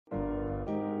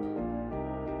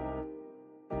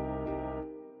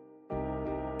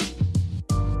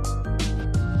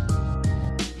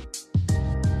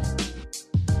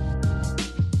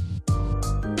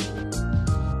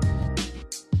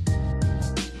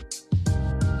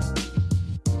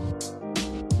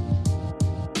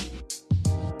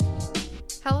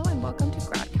Hello and welcome to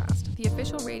GradCast, the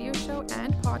official radio show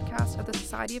and podcast of the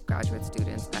Society of Graduate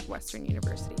Students at Western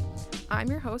University. I'm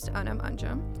your host, Anam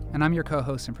Anjum. And I'm your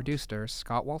co-host and producer,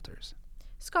 Scott Walters.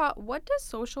 Scott, what does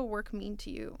social work mean to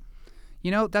you?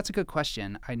 You know, that's a good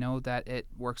question. I know that it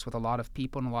works with a lot of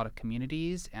people in a lot of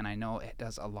communities, and I know it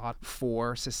does a lot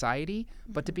for society.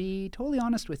 But to be totally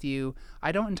honest with you,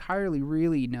 I don't entirely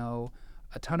really know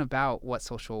a ton about what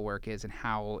social work is and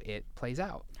how it plays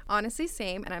out. Honestly,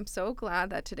 same, and I'm so glad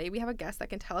that today we have a guest that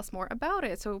can tell us more about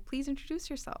it. So please introduce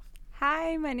yourself.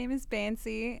 Hi, my name is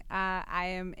Bansi. I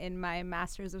am in my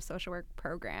Master's of Social Work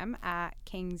program at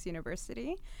King's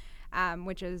University,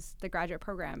 which is the graduate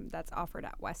program that's offered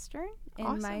at Western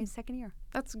in my second year.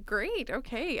 That's great.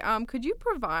 Okay. Could you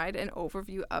provide an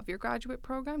overview of your graduate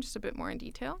program, just a bit more in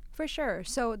detail? For sure.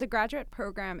 So the graduate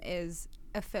program is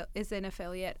an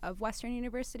affiliate of Western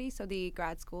University, so the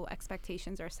grad school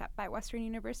expectations are set by Western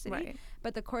University, Right.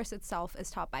 but the course itself is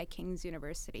taught by King's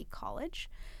University College.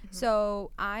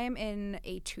 So I am in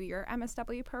a 2-year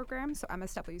MSW program, so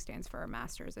MSW stands for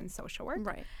Master's in Social Work.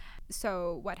 Right.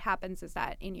 So what happens is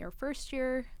that in your first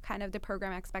year, kind of the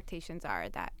program expectations are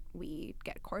that we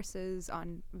get courses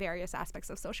on various aspects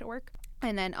of social work,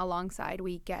 and then alongside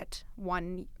we get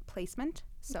one placement.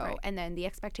 So, Right. and then the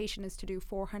expectation is to do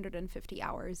 450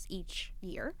 hours each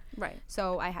year. Right.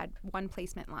 So I had one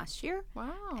placement last year,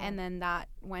 Wow. and then that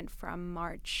went from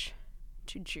March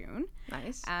to June.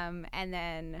 Nice. And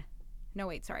then,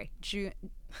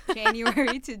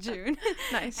 January to June.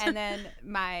 Nice. And then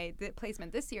the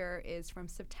placement this year is from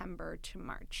September to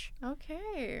March.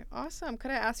 Okay, awesome.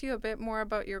 Could I ask you a bit more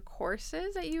about your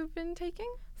courses that you've been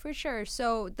taking? For sure.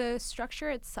 So the structure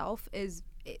itself is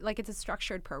it's a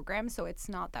structured program, so it's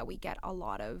not that we get a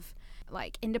lot of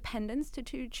independence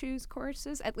to choose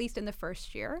courses, at least in the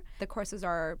first year. The courses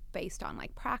are based on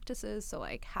practices, so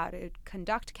how to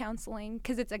conduct counseling,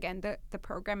 because it's, again, the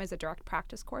program is a direct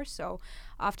practice course. So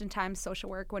oftentimes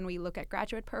social work, when we look at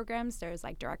graduate programs, there's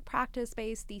direct practice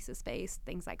based, thesis based,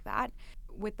 things like that.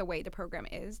 With the way the program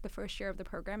is, the first year of the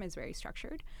program is very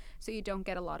structured, so you don't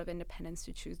get a lot of independence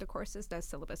to choose the courses. The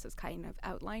syllabus is kind of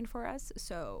outlined for us.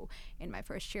 So in my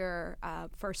first year,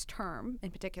 first term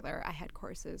in particular, I had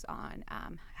courses on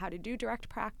how to do direct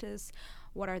practice,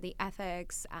 what are the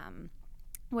ethics,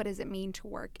 what does it mean to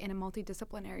work in a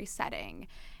multidisciplinary setting,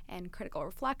 and critical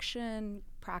reflection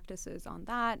practices on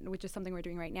that, which is something we're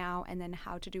doing right now, and then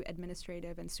how to do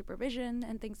administrative and supervision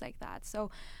and things like that.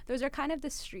 So those are kind of the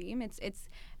stream. It's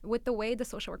with the way the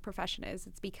social work profession is,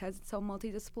 it's because it's so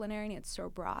multidisciplinary and it's so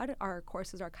broad, our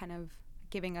courses are kind of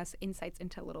giving us insights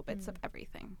into little bits of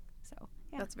everything. So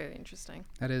yeah. That's very interesting.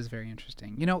 That is very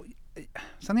interesting. You know,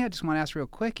 something I just want to ask real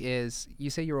quick is, you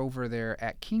say you're over there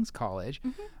at King's College.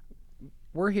 Mm-hmm.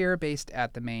 We're here based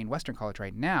at the main Western College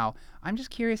right now. I'm just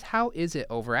curious, how is it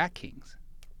over at King's?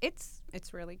 It's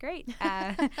really great.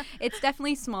 It's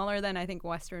definitely smaller than I think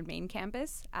Western main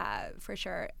campus, for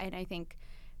sure. And I think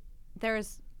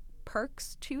there's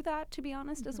perks to that, to be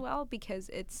honest, as well, because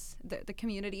it's the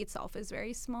community itself is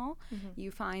very small.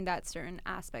 You find that certain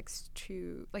aspects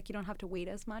to you don't have to wait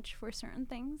as much for certain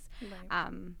things.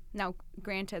 Right. Now,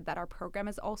 granted that our program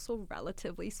is also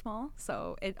relatively small,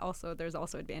 so there's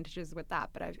also advantages with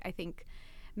that. But I think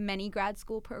many grad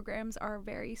school programs are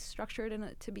very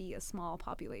structured to be a small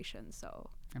population. So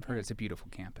I've heard it's a beautiful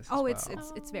campus. Oh, as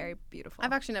well. it's very beautiful.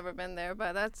 I've actually never been there,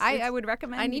 but I would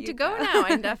recommend. I need to go now.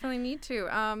 I definitely need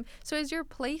to. So is your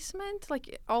placement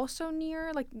also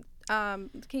near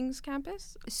King's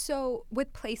campus? So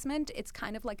with placement, it's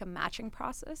kind of like a matching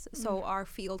process. So our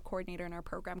field coordinator and our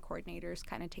program coordinators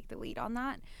kind of take the lead on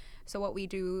that. So what we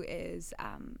do is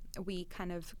we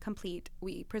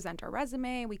present our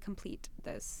resume, we complete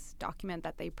this document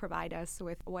that they provide us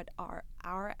with what are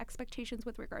our expectations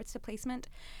with regards to placement.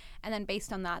 And then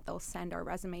based on that, they'll send our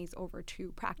resumes over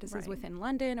to practices within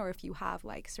London, or if you have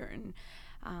certain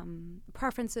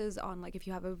preferences on if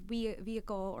you have a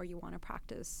vehicle, or you want to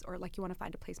practice, or you want to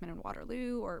find a placement in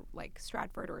Waterloo or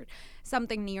Stratford or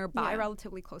something nearby,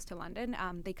 relatively close to London,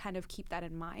 they kind of keep that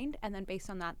in mind, and then based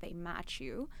on that they match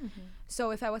you.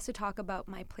 So if I was to talk about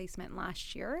my placement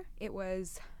last year, it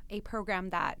was a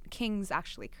program that King's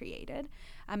actually created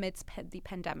amidst the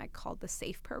pandemic called the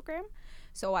SAFE program.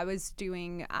 So I was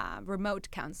doing remote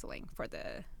counseling for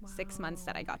the 6 months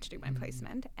that I got to do my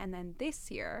placement. And then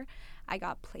this year, I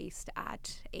got placed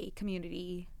at a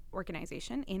community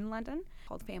organization in London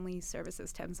called Family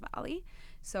Services Thames Valley.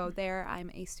 So there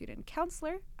I'm a student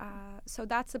counselor. So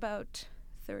that's about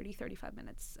 35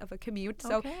 minutes of a commute.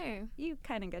 So Okay. you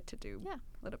kind of get to do a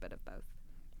little bit of both.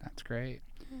 That's great.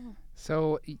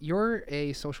 So you're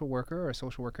a social worker or a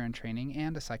social worker in training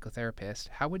and a psychotherapist.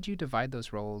 How would you divide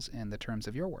those roles in the terms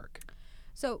of your work?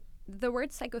 So the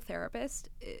word psychotherapist,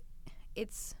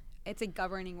 it's a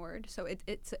governing word. So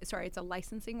it's a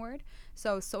licensing word.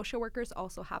 So social workers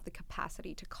also have the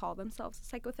capacity to call themselves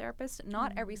a psychotherapist.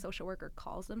 Not every social worker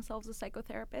calls themselves a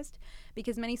psychotherapist,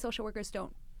 because many social workers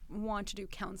don't want to do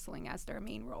counseling as their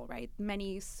main role, right?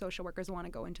 Many social workers want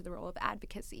to go into the role of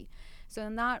advocacy. So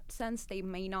in that sense, they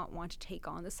may not want to take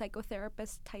on the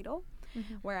psychotherapist title.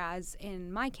 Whereas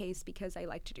in my case, because I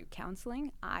like to do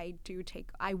counseling, I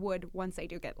would, once I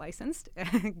do get licensed,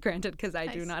 granted, because I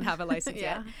do not have a license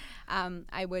yet,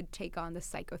 I would take on the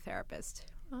psychotherapist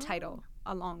title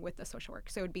along with the social work.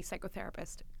 So it would be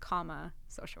psychotherapist,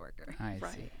 social worker. I see.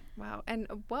 Right. Wow. And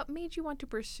what made you want to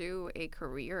pursue a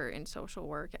career in social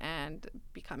work and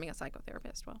becoming a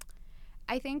psychotherapist? Well,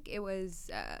 I think it was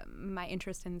my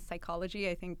interest in psychology.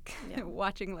 I think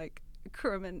watching like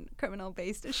criminal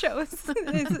based shows.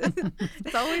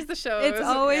 It's always the shows. It's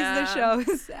always the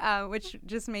shows, which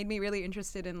just made me really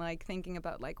interested in like thinking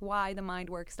about like why the mind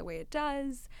works the way it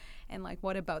does, and like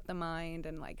what about the mind,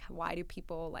 and like why do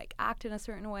people like act in a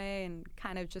certain way, and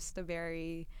kind of just a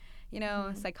very,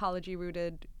 psychology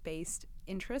rooted based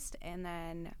interest. And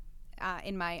then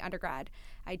in my undergrad,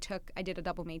 I did a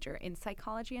double major in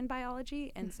psychology and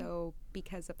biology, and so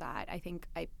because of that, I think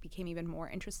I became even more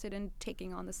interested in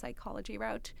taking on the psychology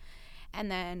route.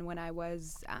 And then when I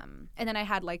was, and then I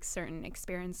had like certain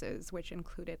experiences, which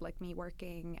included like me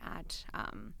working at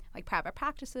like private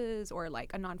practices or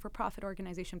like a non-for-profit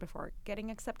organization before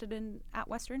getting accepted at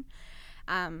Western.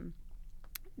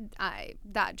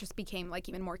 That just became like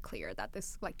even more clear that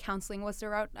this like counseling was the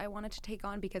route I wanted to take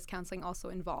on, because counseling also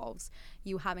involves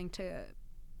you having to,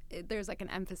 there's like an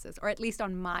emphasis, or at least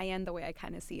on my end, the way I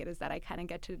kind of see it is that I kind of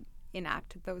get to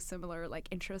enact those similar like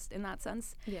interests in that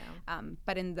sense.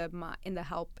 But in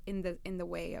the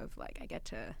way of like I get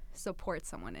to support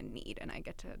someone in need, and I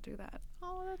get to do that.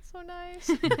 Oh, that's so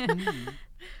nice.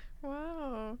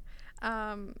 Wow.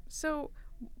 So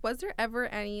was there ever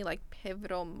any like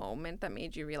pivotal moment that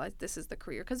made you realize this is the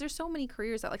career? Because there's so many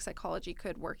careers that like psychology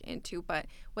could work into, but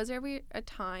was there ever a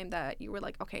time that you were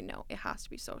like, okay, no, it has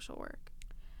to be social work?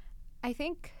 I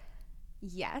think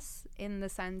yes, in the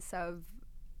sense of,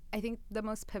 I think the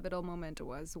most pivotal moment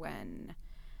was when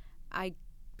I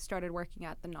started working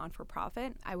at the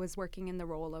non-for-profit. I was working in the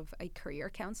role of a career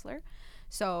counselor.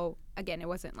 So again, it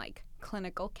wasn't like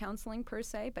clinical counseling per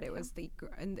se, but it was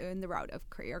in the route of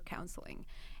career counseling.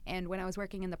 And when I was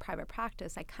working in the private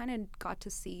practice, I kind of got to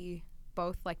see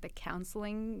both like the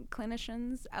counseling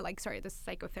clinicians, the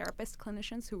psychotherapist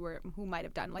clinicians who might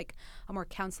have done like a more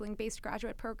counseling based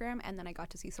graduate program, and then I got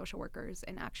to see social workers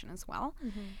in action as well.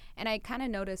 And I kind of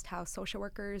noticed how social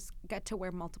workers get to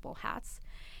wear multiple hats.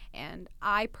 And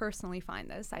I personally find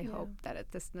this, I hope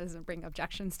that this doesn't bring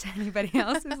objections to anybody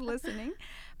else who's listening,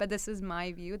 but this is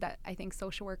my view, that I think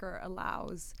social worker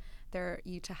allows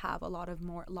you to have a lot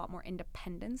more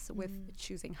independence with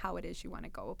choosing how it is you want to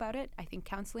go about it. I think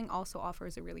counseling also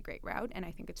offers a really great route, and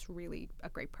I think it's really a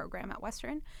great program at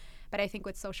Western. But I think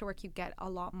with social work, you get a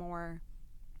lot more,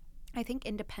 I think,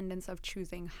 independence of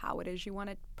choosing how it is you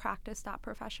want to practice that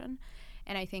profession.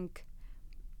 And I think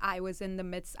I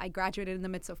graduated in the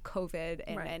midst of COVID,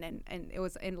 and it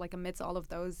was in like amidst all of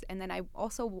those. And then I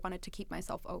also wanted to keep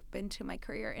myself open to my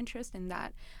career interest, in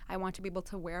that I want to be able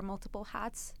to wear multiple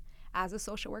hats as a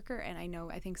social worker. And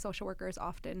I think social workers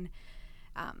often,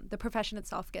 the profession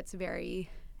itself gets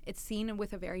it's seen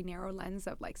with a very narrow lens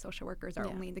of like social workers are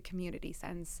only in the community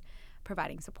sense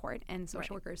providing support, and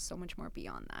social workers so much more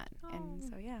beyond that. And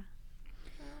so, yeah.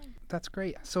 That's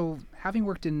great. So having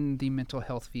worked in the mental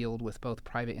health field with both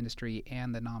private industry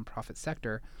and the nonprofit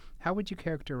sector, how would you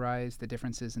characterize the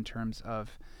differences in terms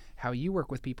of how you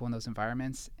work with people in those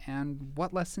environments, and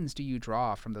what lessons do you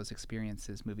draw from those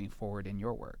experiences moving forward in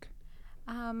your work?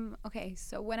 Okay,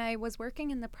 so when I was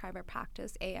working in the private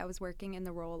practice, I was working in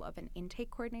the role of an intake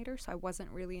coordinator, so I wasn't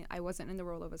in the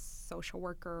role of a social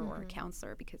worker or a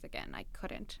counselor, because again, I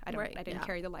didn't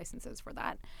carry the licenses for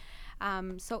that.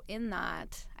 So in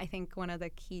that, I think one of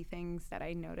the key things that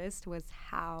I noticed was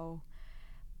how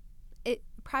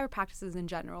private practices in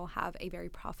general have a very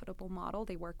profitable model.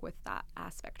 They work with that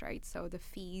aspect, right? So the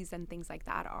fees and things like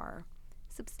that are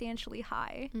substantially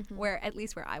high, at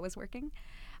least where I was working.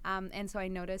 And so I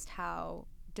noticed how,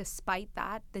 despite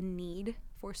that, the need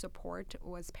for support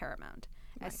was paramount,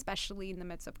 especially in the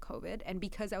midst of COVID. And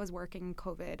because I was working in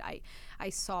COVID, I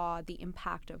saw the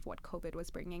impact of what COVID was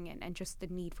bringing in, and just the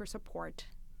need for support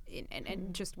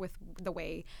and just with the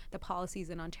way the policies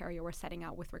in Ontario were setting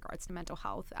out with regards to mental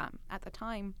health at the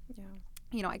time.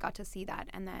 I got to see that.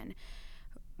 And then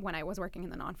when I was working in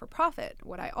the non-for-profit,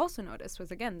 what I also noticed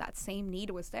was, again, that same need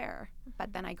was there.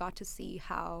 But then I got to see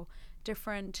how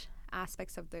different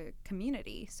aspects of the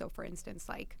community, so for instance,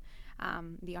 like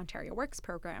the Ontario Works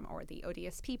program or the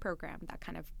ODSP program that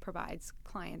kind of provides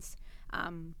clients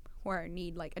or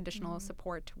need like additional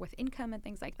support with income and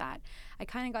things like that, I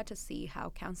kind of got to see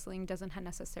how counseling doesn't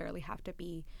necessarily have to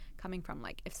be coming from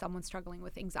like if someone's struggling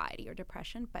with anxiety or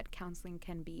depression, but counseling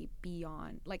can be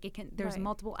beyond, like it can, there's Right.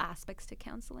 multiple aspects to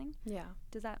counseling. Yeah.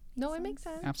 Does that No, it makes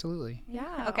sense. Absolutely.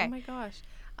 Yeah. Okay. Oh my gosh.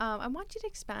 I want you to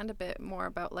expand a bit more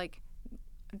about like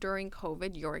during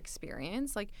COVID, your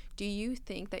experience. Like, do you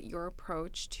think that your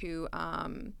approach to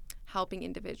helping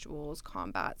individuals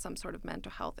combat some sort of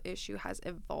mental health issue has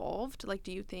evolved? Like,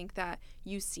 do you think that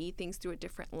you see things through a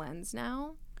different lens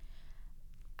now?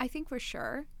 I think for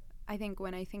sure. I think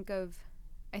when we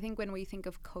think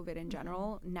of COVID in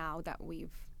general, now that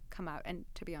we've come out, and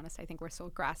to be honest, I think we're still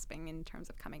grasping in terms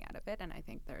of coming out of it, and I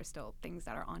think there are still things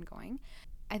that are ongoing.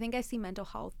 I think I see mental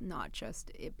health not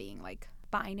just it being like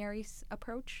binary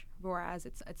approach, whereas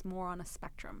it's more on a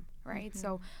spectrum, right?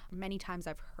 So many times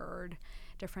I've heard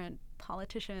different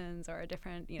politicians or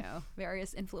different,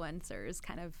 various influencers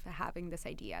kind of having this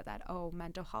idea that, oh,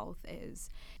 mental health is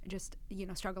just,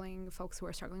 folks who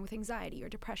are struggling with anxiety or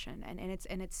depression, and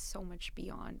it's so much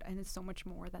beyond, and it's so much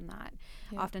more than that.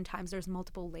 Yeah. Oftentimes there's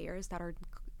multiple layers that are,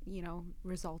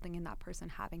 resulting in that person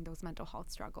having those mental health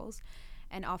struggles.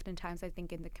 And oftentimes I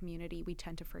think in the community we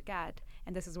tend to forget,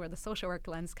 and this is where the social work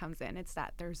lens comes in, it's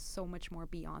that there's so much more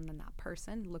beyond than that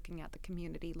person, looking at the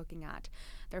community, looking at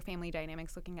their family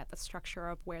dynamics, looking at the structure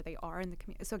of where they are in the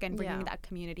community. So again, bringing that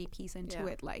community piece into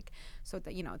it, like, so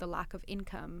that, the lack of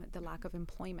income, the lack of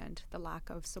employment, the lack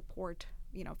of support,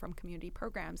 from community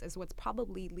programs is what's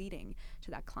probably leading to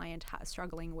that client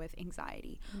struggling with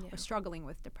anxiety or struggling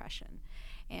with depression.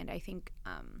 And I think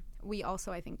we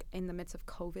also, in the midst of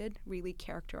COVID, really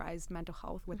characterized mental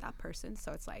health with that person.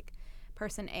 So it's like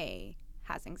person A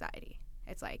has anxiety.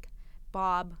 It's like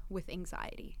Bob with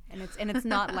anxiety. And it's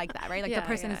not like that, right? Like the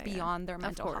person is beyond their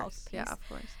mental health piece. Yeah, of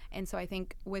course. And so I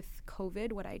think with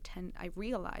COVID, what I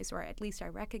realized, or at least I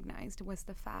recognized, was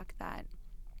the fact that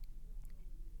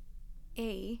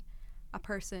a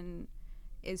person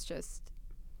is just,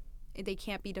 they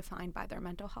can't be defined by their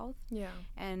mental health. Yeah.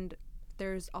 And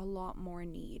there's a lot more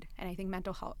need. And I think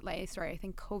I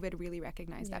think COVID really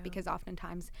recognized that, because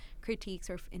oftentimes critiques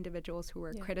or individuals who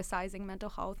are criticizing mental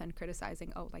health and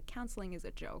criticizing, counseling is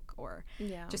a joke, or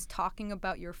just talking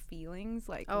about your feelings,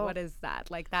 like, what is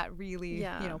that? Like that really,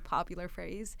 popular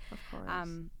phrase. Of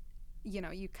course.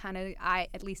 You kind of,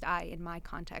 at least I, in my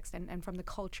context and from the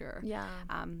culture,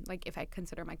 like if I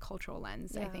consider my cultural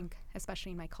lens, I think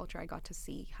especially in my culture, I got to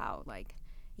see how like,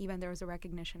 even there was a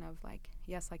recognition of like,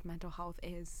 yes, like mental health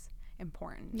is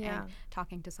important, and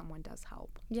talking to someone does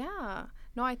help. Yeah.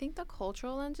 No, I think the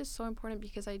cultural lens is so important,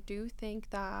 because I do think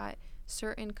that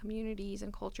certain communities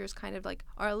and cultures kind of like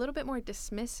are a little bit more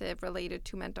dismissive related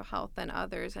to mental health than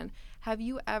others. And have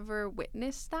you ever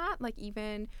witnessed that? Like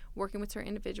even working with certain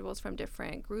individuals from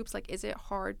different groups, like is it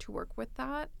hard to work with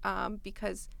that?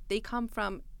 Because they come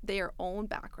from their own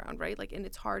background, right? Like, and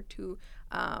it's hard to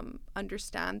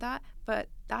understand that, but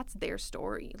that's their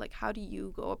story. Like, how do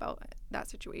you go about that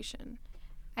situation?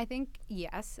 I think,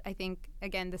 yes. I think,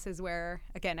 again, this is where,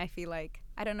 again, I feel like,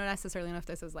 I don't know necessarily know if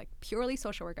this is like purely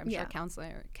social work. I'm sure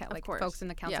counselor, like folks in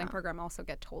the counseling program also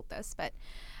get told this. But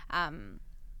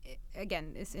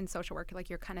again, it's in social work, like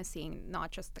you're kind of seeing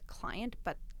not just the client,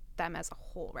 but them as a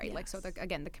whole, right? Like, so the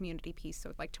community piece.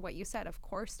 So like to what you said, of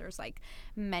course, there's like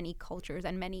many cultures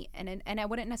and many, and I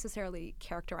wouldn't necessarily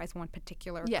characterize one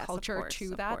particular culture to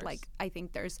that. Like, I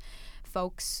think there's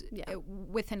folks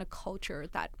within a culture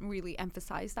that really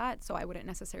emphasize that. So I wouldn't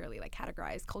necessarily like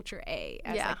categorize culture A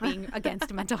as like being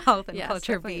against mental health, and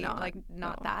culture B,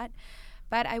 not that.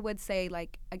 But I would say,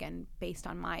 like, again, based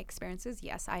on my experiences,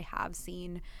 yes, I have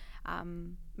seen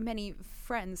many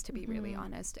friends, to be really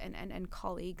honest, and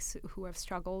colleagues who have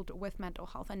struggled with mental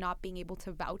health and not being able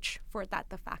to vouch for that,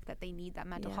 the fact that they need that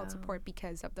mental health support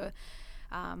because of the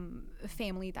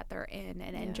family that they're in,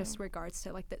 and just regards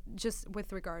to like just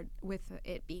with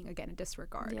it being, again, a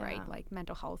disregard, right? Like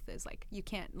mental health is like, you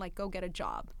can't like go get a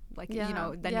job, like then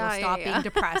you'll stop being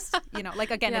depressed, like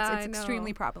again, it's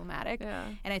extremely problematic.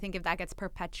 And I think if that gets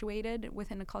perpetuated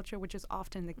within a culture, which is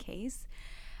often the case,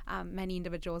 many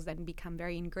individuals then become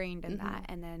very ingrained in that,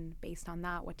 and then based on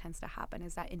that, what tends to happen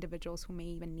is that individuals who may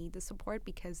even need the support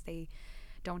because they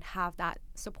don't have that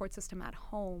support system at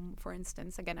home, for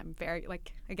instance, again, I'm very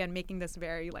like, again, making this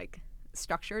very like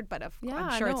structured, but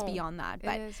I'm sure it's beyond that,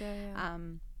 but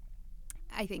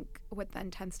I think what then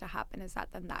tends to happen is that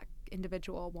then that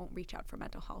individual won't reach out for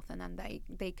mental health, and then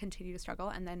they continue to struggle.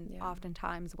 And then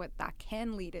oftentimes what that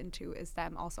can lead into is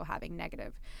them also having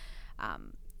negative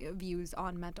views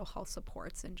on mental health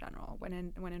supports in general, when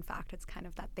in fact it's kind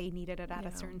of that they needed it at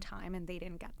a certain time and they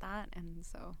didn't get that. And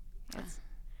so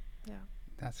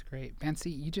that's great.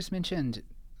 Bansi, you just mentioned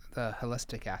the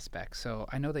holistic aspect. So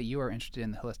I know that you are interested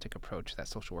in the holistic approach that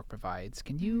social work provides.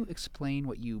 Can you explain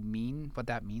what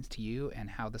that means to you, and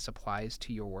how this applies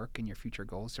to your work and your future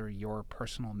goals or your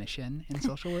personal mission in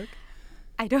social work?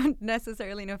 I don't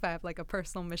necessarily know if I have like a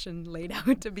personal mission laid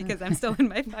out because I'm still in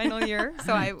my final year.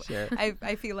 So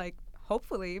I feel like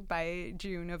hopefully by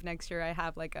June of next year I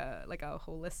have like a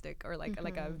holistic or like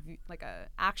a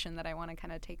action that I want to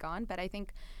kind of take on. But I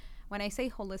think when I say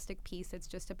holistic piece, it's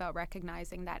just about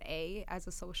recognizing that as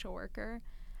a social worker,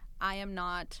 I am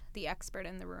not the expert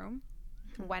in the room.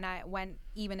 When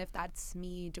even if that's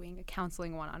me doing a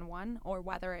counseling one-on-one, or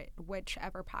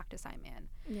whichever practice I'm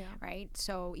in, right?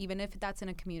 So even if that's in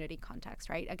a community context,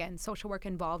 right? Again, social work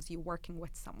involves you working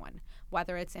with someone,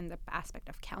 whether it's in the aspect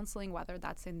of counseling, whether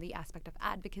that's in the aspect of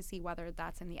advocacy, whether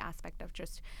that's in the aspect of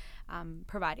just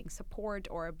providing support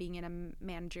or being in a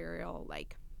managerial,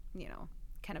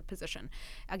 kind of position.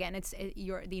 Again,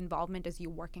 the involvement is you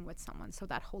working with someone. So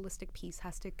that holistic piece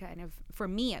has to kind of, for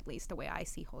me at least, the way I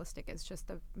see holistic is just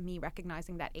me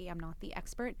recognizing that I'm not the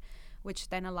expert, which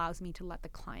then allows me to let the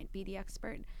client be the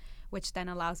expert, which then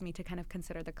allows me to kind of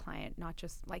consider the client, not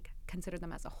just like consider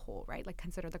them as a whole, right? Like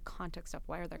consider the context of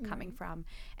where they're coming from,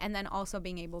 and then also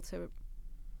being able to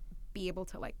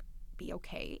like be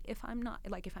okay if I'm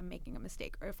making a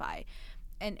mistake, or if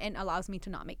and allows me to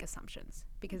not make assumptions,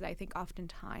 because I think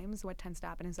oftentimes what tends to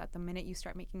happen is that the minute you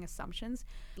start making assumptions,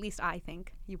 at least I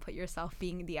think, you put yourself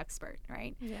being the expert,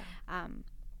 right?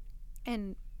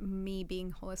 And me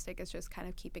being holistic is just kind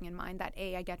of keeping in mind that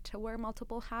I get to wear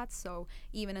multiple hats. So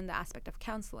even in the aspect of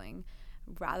counseling,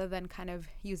 rather than kind of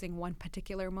using one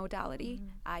particular modality,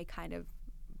 I kind of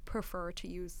prefer to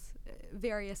use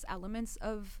various elements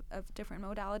of different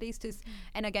modalities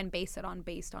and again based on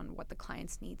what the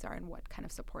client's needs are and what kind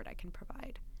of support I can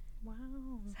provide. Wow.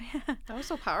 That was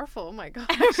so powerful. Oh my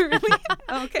gosh. Really?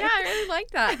 Okay. Yeah, I really like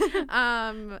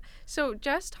that. So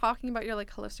just talking about your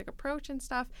like holistic approach and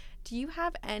stuff, do you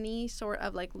have any sort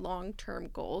of like long-term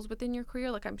goals within your career?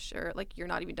 Like I'm sure like you're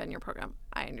not even done your program.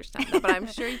 I understand that, but I'm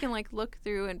sure you can like look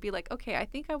through and be like, okay, I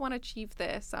think I want to achieve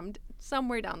this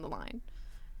somewhere down the line.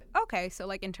 Okay, so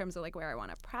like in terms of like where I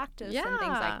want to practice and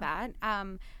things like that,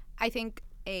 I think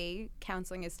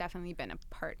counseling has definitely been a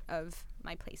part of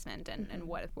my placement and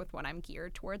what I'm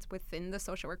geared towards within the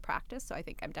social work practice. So I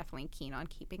think I'm definitely keen on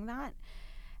keeping that.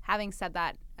 Having said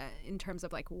that, in terms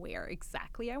of like where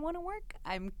exactly I want to work,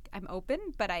 I'm open,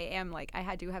 but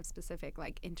I do have specific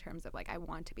like in terms of like I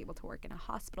want to be able to work in a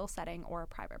hospital setting or a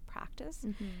private practice.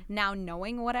 Now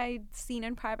knowing what I've seen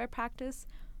in private practice,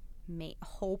 may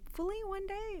hopefully one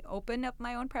day open up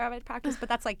my own private practice, but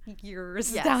that's like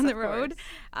years down the road,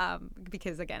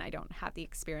 because again I don't have the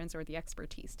experience or the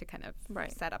expertise to kind of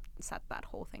set that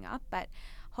whole thing up. But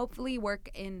hopefully work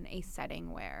in a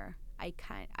setting where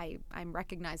I'm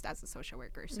recognized as a social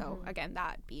worker. So again,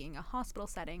 that being a hospital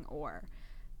setting or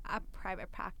a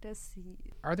private practice.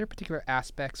 Are there particular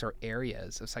aspects or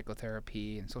areas of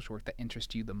psychotherapy and social work that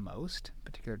interest you the most,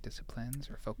 particular disciplines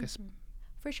or focus?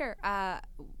 For sure.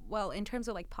 Well, in terms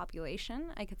of like population,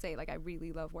 I could say like I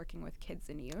really love working with kids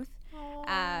and youth.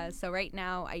 So right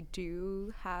now I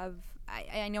do have,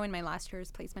 I know in my last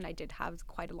year's placement I did have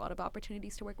quite a lot of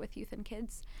opportunities to work with youth and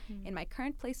kids. In my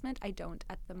current placement, I don't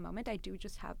at the moment. I do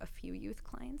just have a few youth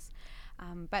clients.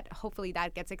 But hopefully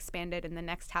that gets expanded in the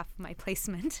next half of my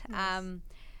placement. Nice.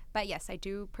 But yes, I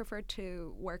do prefer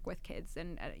to work with kids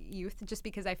and youth just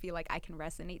because I feel like I can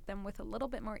resonate them with a little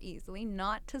bit more easily.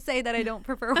 Not to say that I don't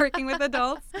prefer working with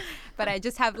adults, but I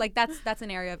just have like that's an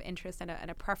area of interest and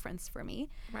a preference for me.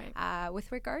 Right.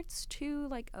 With regards to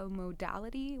like a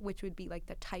modality, which would be like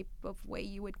the type of way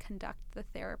you would conduct the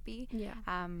therapy. Yeah.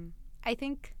 I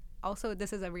think also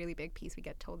this is a really big piece we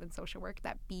get told in social work,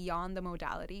 that beyond the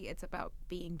modality, it's about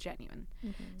being genuine.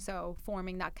 So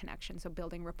forming that connection, so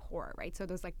building rapport, right? So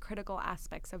those like critical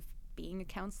aspects of being a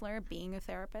counselor, being a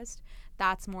therapist,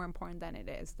 that's more important than it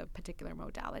is the particular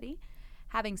modality.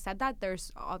 Having said that,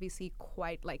 there's obviously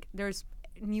there's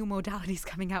new modalities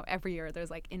coming out every year. There's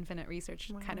like infinite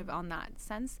research kind of on that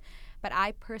sense. But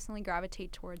I personally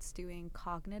gravitate towards doing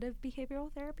cognitive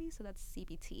behavioral therapy, so that's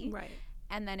CBT. Right.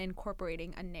 And then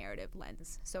incorporating a narrative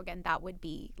lens. So again, that would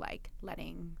be like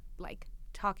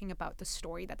talking about the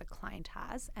story that the client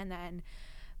has, and then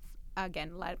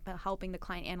again helping the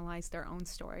client analyze their own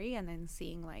story, and then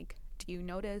seeing like, do you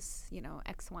notice, you know,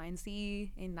 X, Y, and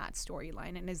Z in that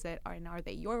storyline? And are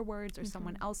they your words or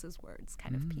someone else's words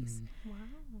kind of piece? Wow.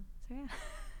 So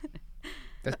yeah.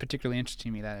 That's particularly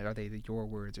interesting to me. That are they your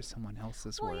words or someone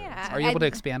else's Well, words? yeah, Are you able to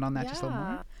and- expand on that just a little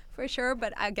more? For sure,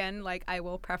 but again, like I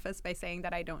will preface by saying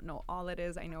that I don't know all it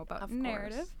is I know about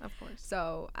narrative. Of course.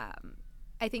 So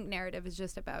I think narrative is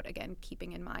just about, again,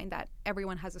 keeping in mind that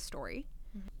everyone has a story.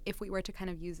 If we were to kind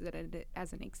of use it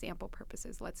as an example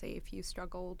purposes, let's say if you're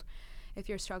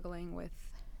struggling with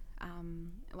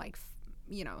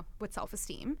with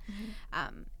self-esteem,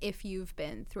 if you've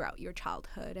been throughout your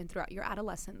childhood and throughout your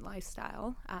adolescent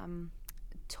lifestyle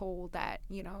told that,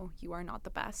 you know, you are not the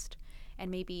best,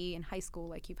 and maybe in high school,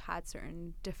 like you've had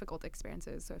certain difficult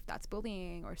experiences, so if that's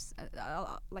bullying or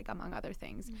like among other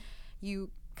things, you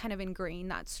kind of ingrain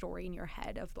that story in your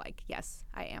head of like, yes,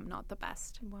 I am not the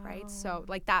best, right? So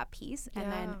like that piece, and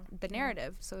then the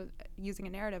narrative. So using a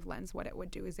narrative lens, what it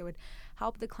would do is it would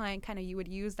help the client kind of, you would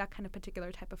use that kind of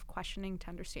particular type of questioning to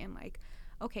understand like,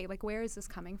 okay, like where is this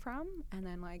coming from? And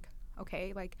then like,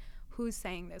 okay, like who's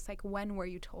saying this? Like when were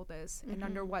you told this? And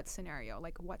under what scenario?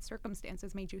 Like what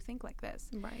circumstances made you think like this?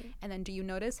 Right. And then do you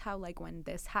notice how like when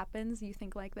this happens, you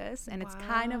think like this? And it's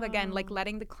kind of, again, like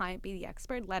letting the client be the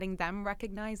expert, letting them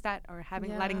recognize that, or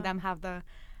letting them have the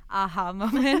aha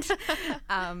moment.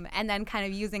 And then kind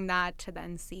of using that to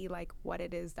then see like what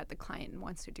it is that the client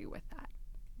wants to do with that.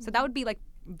 So that would be like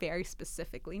very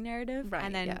specifically narrative. Right,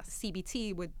 And then yes.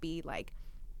 CBT would be like,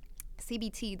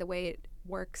 CBT, the way it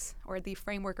works, or the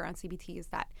framework around CBT is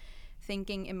that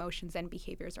thinking, emotions, and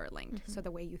behaviors are linked. So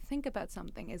the way you think about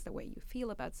something is the way you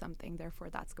feel about something. Therefore,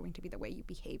 that's going to be the way you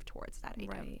behave towards that item.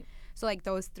 Right. So like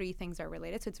those three things are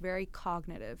related. So it's very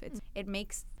cognitive. It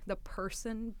makes the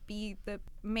person be the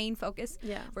main focus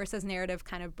versus narrative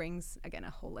kind of brings, again,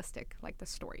 a holistic, like the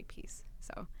story piece.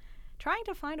 So trying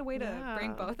to find a way to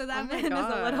bring both of them in is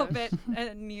a little bit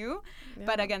new.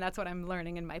 But again, that's what I'm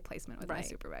learning in my placement with my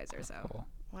supervisor. So. Cool.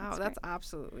 Wow, that's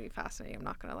absolutely fascinating. I'm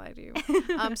not going to lie to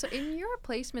you. So in your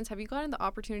placements, have you gotten the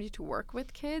opportunity to work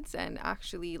with kids and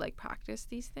actually like practice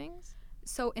these things?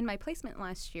 So in my placement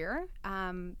last year,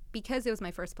 because it was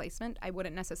my first placement, I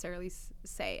wouldn't necessarily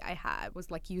say I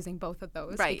was like using both of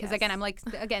those. Right. Because again, I'm like,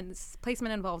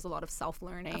 placement involves a lot of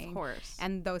self-learning. Of course.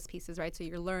 And those pieces, right? So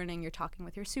you're learning, you're talking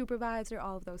with your supervisor,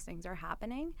 all of those things are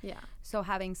happening. Yeah. So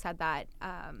having said that,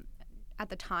 at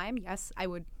the time, yes, I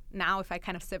would. Now, if I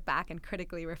kind of sit back and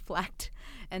critically reflect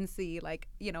and see, like,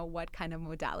 you know, what kind of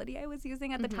modality I was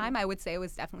using at the time, I would say I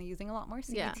was definitely using a lot more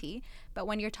CBT. Yeah. But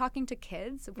when you're talking to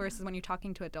kids versus when you're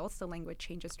talking to adults, the language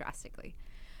changes drastically.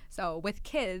 So with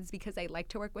kids, because I like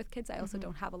to work with kids, I also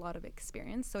don't have a lot of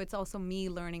experience. So it's also me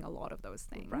learning a lot of those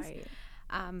things. Right.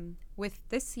 With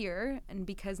this year, and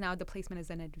because now the placement is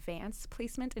an advanced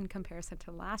placement in comparison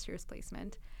to last year's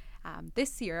placement,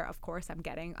 this year, of course,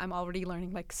 I'm already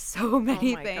learning like so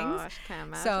many things. Oh my gosh, can't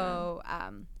imagine. So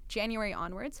January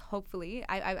onwards, hopefully,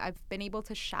 I've been able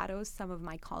to shadow some of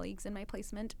my colleagues in my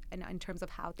placement and in terms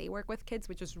of how they work with kids,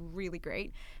 which is really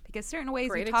great because certain ways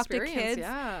you talk to kids,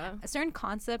 certain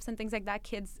concepts and things like that,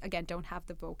 kids, again, don't have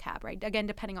the vocab, right? Again,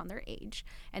 depending on their age,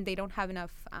 and they don't have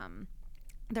enough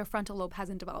their frontal lobe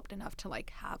hasn't developed enough to like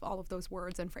have all of those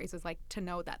words and phrases like to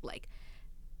know that like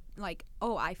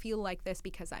oh, I feel like this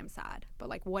because I'm sad, but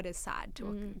like what is sad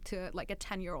to like a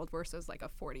 10-year-old versus like a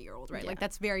 40-year-old, right? Like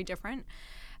that's very different.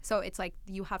 So it's like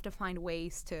you have to find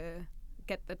ways to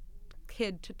get the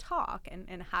kid to talk,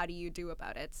 and how do you do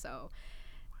about it? So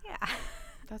yeah,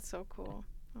 that's so cool.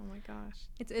 Oh my gosh,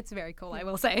 it's very cool. I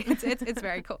will say it's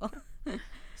very cool.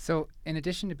 So in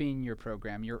addition to being your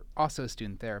program, you're also a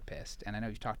student therapist, and I know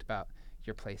you've talked about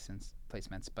your placements,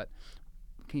 but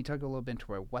can you talk a little bit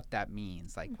into what that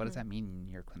means? Like, what does that mean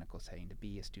in your clinical setting to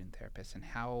be a student therapist, and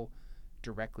how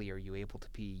directly are you able to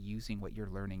be using what you're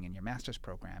learning in your master's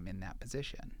program in that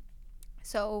position?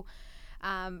 So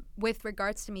with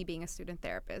regards to me being a student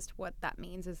therapist, what that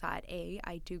means is that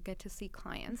I do get to see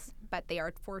clients, but they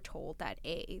are foretold that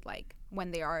like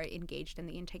when they are engaged in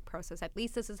the intake process, at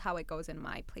least this is how it goes in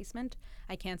my placement.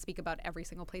 I can't speak about every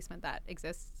single placement that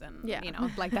exists, and you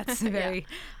know, like that's very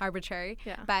arbitrary.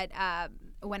 Yeah. But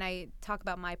when I talk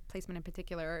about my placement in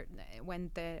particular,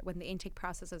 when the intake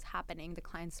process is happening, the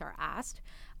clients are asked,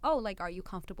 oh, like, are you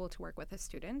comfortable to work with a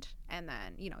student? And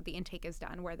then, you know, the intake is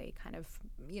done where they kind of,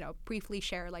 you know, briefly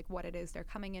share like what it is they're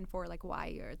coming in for, like why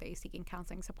are they seeking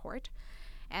counseling support.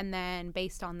 And then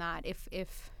based on that,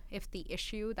 if the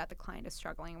issue that the client is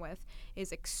struggling with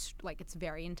is it's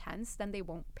very intense, then they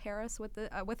won't pair us with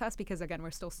us because, again,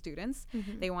 we're still students.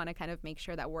 They want to kind of make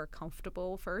sure that we're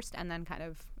comfortable first, and then kind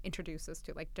of introduce us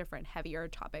to like different heavier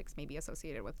topics, maybe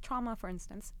associated with trauma, for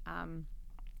instance.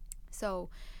 So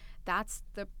that's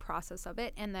the process of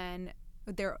it. And then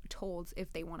they're told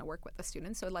if they want to work with a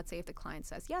student. So let's say if the client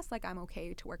says, yes, like I'm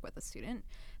okay to work with a student,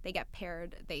 they get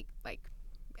paired, they like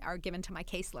are given to my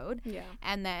caseload. Yeah.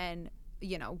 And then,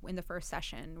 you know, in the first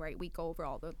session, right, we go over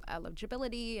all the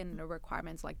eligibility and the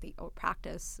requirements, like the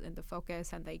practice and the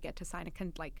focus, and they get to sign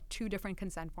like 2 different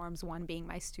consent forms, one being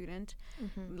my student,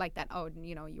 like that, oh,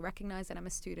 you know, you recognize that I'm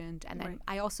a student. And then Right.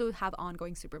 I also have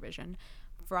ongoing supervision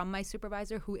from my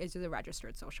supervisor, who is a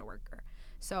registered social worker.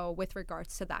 So with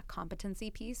regards to that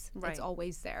competency piece, Right. it's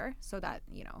always there, so that,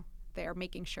 you know, they're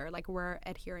making sure like we're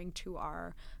adhering to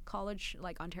our college,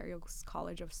 like Ontario's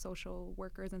College of Social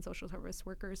Workers and Social Service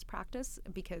Workers practice,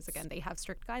 because again, they have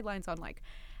strict guidelines on like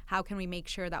how can we make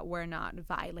sure that we're not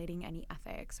violating any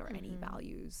ethics or any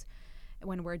values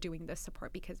when we're doing this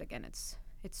support, because again, it's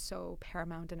so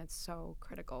paramount and it's so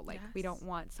critical. Like we don't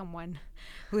want someone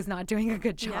who's not doing a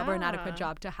good job or an adequate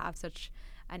job to have such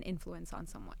an influence on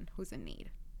someone who's in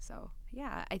need. So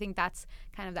yeah, I think that's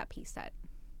kind of that piece that's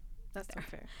so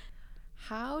fair.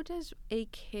 How does a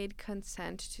kid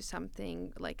consent to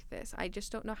something like this? I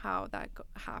just don't know how that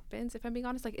happens. If I'm being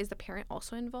honest, like, is the parent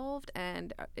also involved,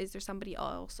 and is there somebody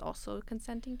else also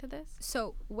consenting to this?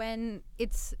 So when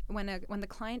the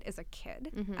client is a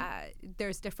kid,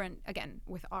 there's different, again,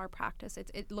 with our practice,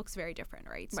 it looks very different,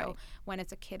 right? So when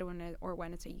it's a kid or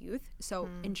when it's a youth. So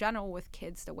in general with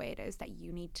kids, the way it is that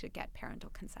you need to get parental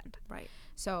consent. Right.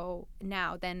 So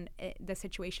now then the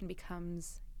situation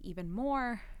becomes even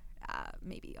more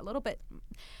maybe a little bit,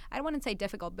 I don't want to say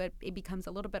difficult, but it becomes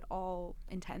a little bit all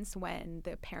intense when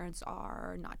the parents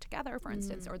are not together, for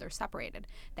instance, or they're separated.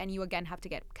 Then you again have to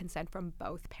get consent from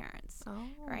both parents,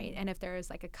 right? And if there is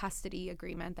like a custody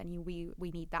agreement, then we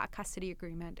need that custody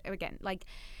agreement again, like,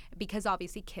 because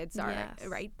obviously kids are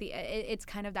right. It's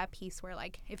kind of that piece where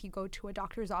like if you go to a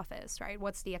doctor's office, right?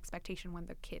 What's the expectation when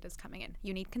the kid is coming in?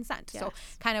 You need consent. Yes. So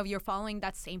kind of you're following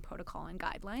that same protocol and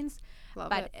guidelines.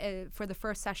 But for the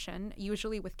first session,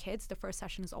 usually with kids, the first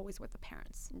session is always with the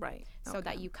parents. Right. So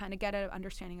that you kind of get an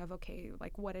understanding of, okay,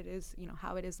 like what it is, you know,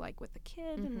 how it is like with the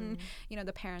kid and, you know,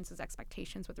 the parents'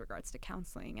 expectations with regards to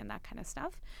counseling and that kind of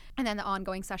stuff. And then the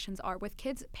ongoing sessions are with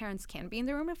kids. Parents can be in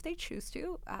the room if they choose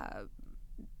to.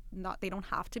 They don't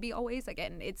have to be always.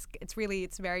 Again, it's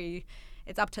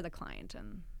up to the client,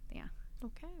 and yeah.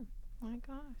 Okay. Oh my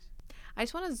gosh. I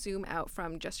just want to zoom out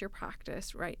from just your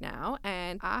practice right now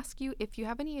and ask you if you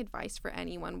have any advice for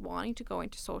anyone wanting to go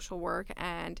into social work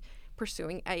and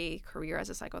pursuing a career as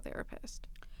a psychotherapist.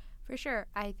 For sure.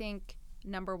 I think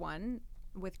number one,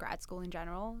 with grad school in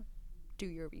general, do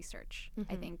your research.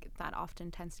 I think that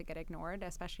often tends to get ignored,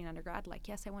 especially in undergrad. Like,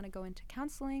 yes, I want to go into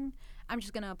counseling. I'm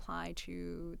just going to apply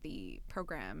to the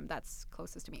program that's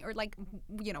closest to me, or like,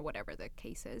 you know, whatever the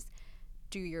case is.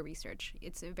 Do your research.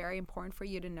 It's very important for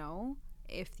you to know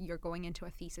if you're going into a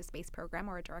thesis-based program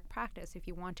or a direct practice. If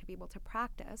you want to be able to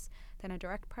practice, then a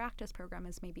direct practice program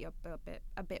is maybe a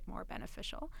bit more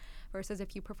beneficial. Versus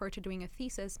if you prefer to doing a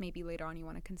thesis, maybe later on you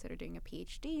want to consider doing a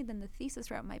PhD, then the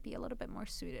thesis route might be a little bit more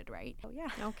suited, right? So yeah.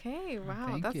 Okay, wow,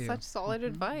 Thank that's you. such solid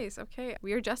advice. Okay,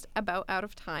 we are just about out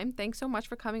of time. Thanks so much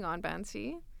for coming on,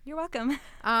 Bansi. You're welcome.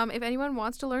 If anyone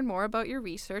wants to learn more about your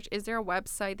research, is there a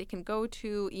website they can go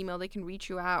to, email they can reach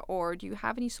you at, or do you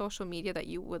have any social media that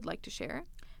you would like to share?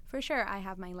 For sure. I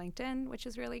have my LinkedIn, which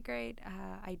is really great.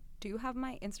 I do have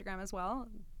my Instagram as well,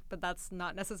 but that's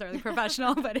not necessarily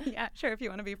professional. But yeah, sure, if you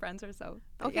want to be friends or so.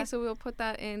 But Okay, so we'll put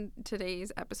that in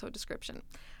today's episode description.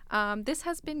 This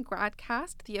has been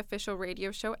GradCast, the official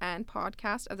radio show and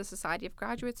podcast of the Society of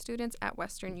Graduate Students at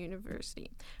Western University.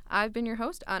 I've been your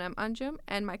host, Anam Anjum,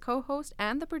 and my co-host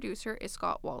and the producer is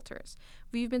Scott Walters.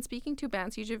 We've been speaking to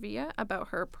Bansi Javia about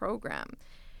her program.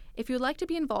 If you'd like to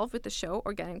be involved with the show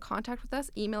or get in contact with us,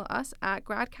 email us at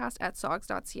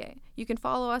gradcast@sogs.ca. You can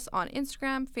follow us on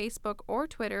Instagram, Facebook, or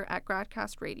Twitter at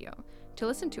GradCast Radio. To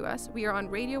listen to us, we are on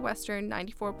Radio Western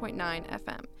 94.9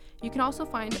 FM. You can also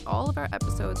find all of our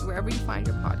episodes wherever you find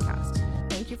your podcast.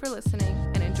 Thank you for listening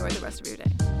and enjoy the rest of your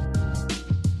day.